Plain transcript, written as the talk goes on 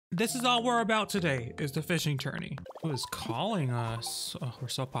This is all we're about today, is the fishing tourney. Who is calling us? Oh, we're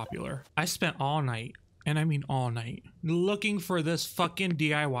so popular. I spent all night, and I mean all night, looking for this fucking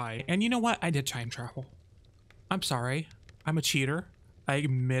DIY. And you know what? I did time travel. I'm sorry. I'm a cheater. I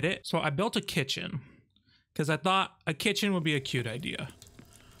admit it. So I built a kitchen because I thought a kitchen would be a cute idea.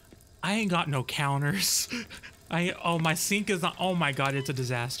 I ain't got no counters. Oh, my sink is not, oh my God, it's a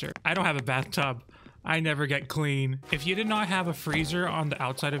disaster. I don't have a bathtub. I never get clean. If you did not have a freezer on the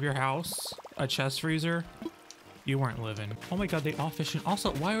outside of your house, a chest freezer, you weren't living. Oh my God, they all fishing.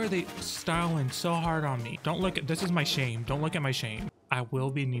 Also, why are they styling so hard on me? Don't look at, this is my shame. Don't look at my shame. I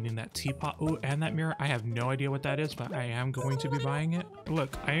will be needing that teapot. Ooh, and that mirror. I have no idea what that is, but I am going to be buying it.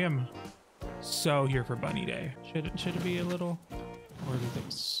 Look, I am so here for Bunny Day. Should it be a little, or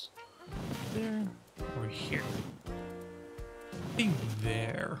this there, or here? I think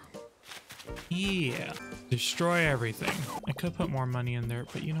there. Yeah, destroy everything. I could put more money in there,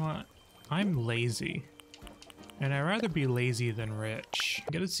 but you know what? I'm lazy. And I'd rather be lazy than rich.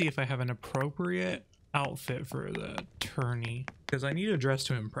 I gotta see if I have an appropriate outfit for the tourney, because I need a dress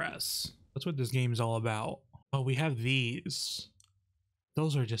to impress. That's what this game is all about. Oh, we have these.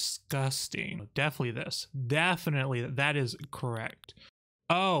 Those are disgusting. Definitely this. Definitely, that is correct.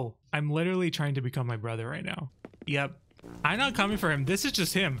 Oh, I'm literally trying to become my brother right now. Yep. I'm not coming for him. This is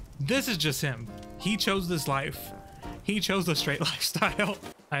just him. This is just him. He chose this life. He chose the straight lifestyle.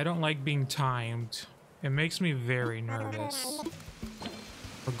 I don't like being timed. It makes me very nervous.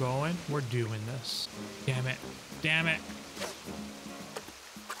 We're going. We're doing this. Damn it. Damn it.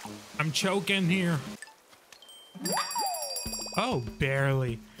 I'm choking here. Oh,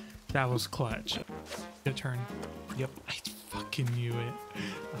 barely. That was clutch. Good turn. Yep. I fucking knew it.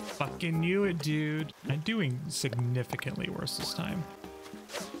 I fucking knew it, dude. I'm doing significantly worse this time.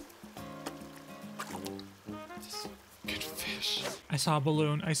 Good fish. I saw a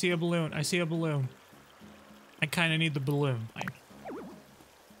balloon. I see a balloon. I see a balloon. I kind of need the balloon.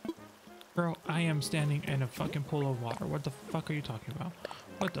 Girl, I am standing in a fucking pool of water. What the fuck are you talking about?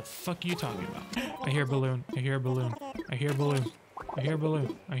 What the fuck are you talking about? I hear balloon. I hear balloon. I hear balloon. I hear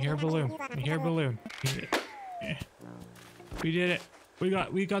balloon. I hear balloon. I hear balloon. We did it.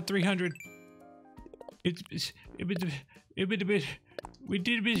 We got 300. We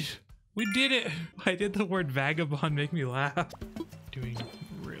did it. Why did the word vagabond make me laugh? Doing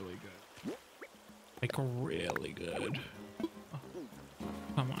really good. Like really good. Oh,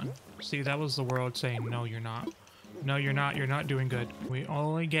 come on. See, that was the world saying, no, you're not. No, you're not. You're not doing good. We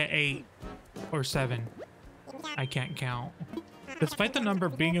only get 8 or 7. I can't count. Despite the number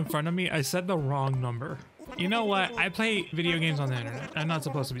being in front of me, I said the wrong number. You know what? I play video games on the internet. I'm not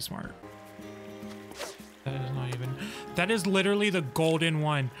supposed to be smart. That is not even... That is literally the golden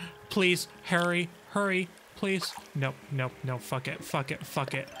one. Please, hurry, hurry, please. Nope, nope, no, fuck it, fuck it,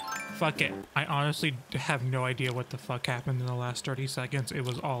 fuck it, fuck it. I honestly have no idea what the fuck happened in the last 30 seconds. It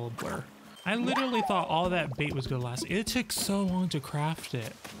was all a blur. I literally thought all that bait was gonna last. It took so long to craft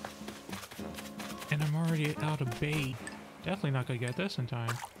it. And I'm already out of bait. Definitely not gonna get this in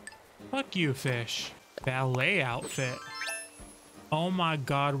time. Fuck you, fish. Ballet outfit. Oh my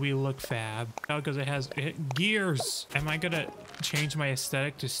God, we look fab. Because it has gears. Am I gonna change my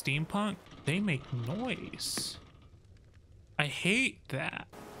aesthetic to steampunk? They make noise. I hate that.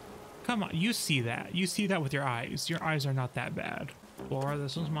 Come on, you see that. You see that with your eyes. Your eyes are not that bad. Laura,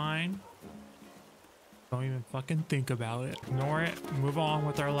 this was mine. Don't even fucking think about it. Ignore it. Move on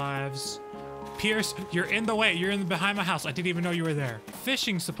with our lives. Pierce, you're in the way. You're behind my house. I didn't even know you were there.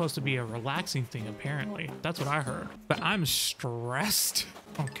 Fishing's supposed to be a relaxing thing, apparently. That's what I heard. But I'm stressed.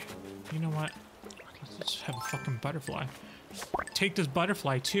 Okay. You know what? Let's just have a fucking butterfly. Take this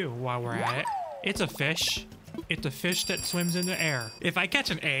butterfly too while we're at it. It's a fish. It's a fish that swims in the air. If I catch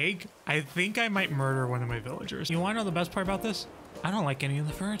an egg, I think I might murder one of my villagers. You want to know the best part about this? I don't like any of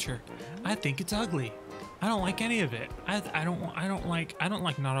the furniture. I think it's ugly. I don't like any of it. I don't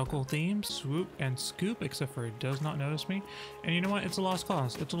like nautical themes. Swoop and scoop, except for it does not notice me. And you know what? It's a lost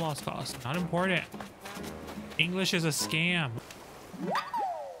cause. It's a lost cause. Not important. English is a scam.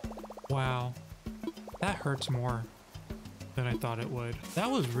 Wow. That hurts more than I thought it would. That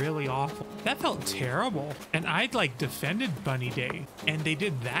was really awful. That felt terrible. And I'd like defended Bunny Day, and they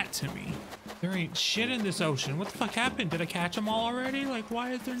did that to me. There ain't shit in this ocean. What the fuck happened? Did I catch them all already? Like, why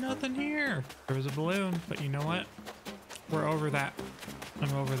is there nothing here? There was a balloon, but you know what? We're over that.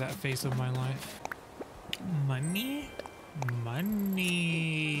 I'm over that phase of my life. Money?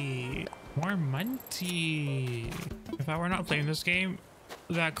 Money. More money. If I were not playing this game,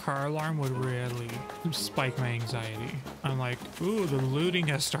 that car alarm would really spike my anxiety. I'm like, ooh, the looting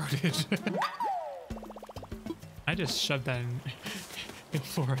has started. I just shoved that in. in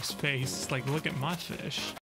Laura's face. Like, look at my fish.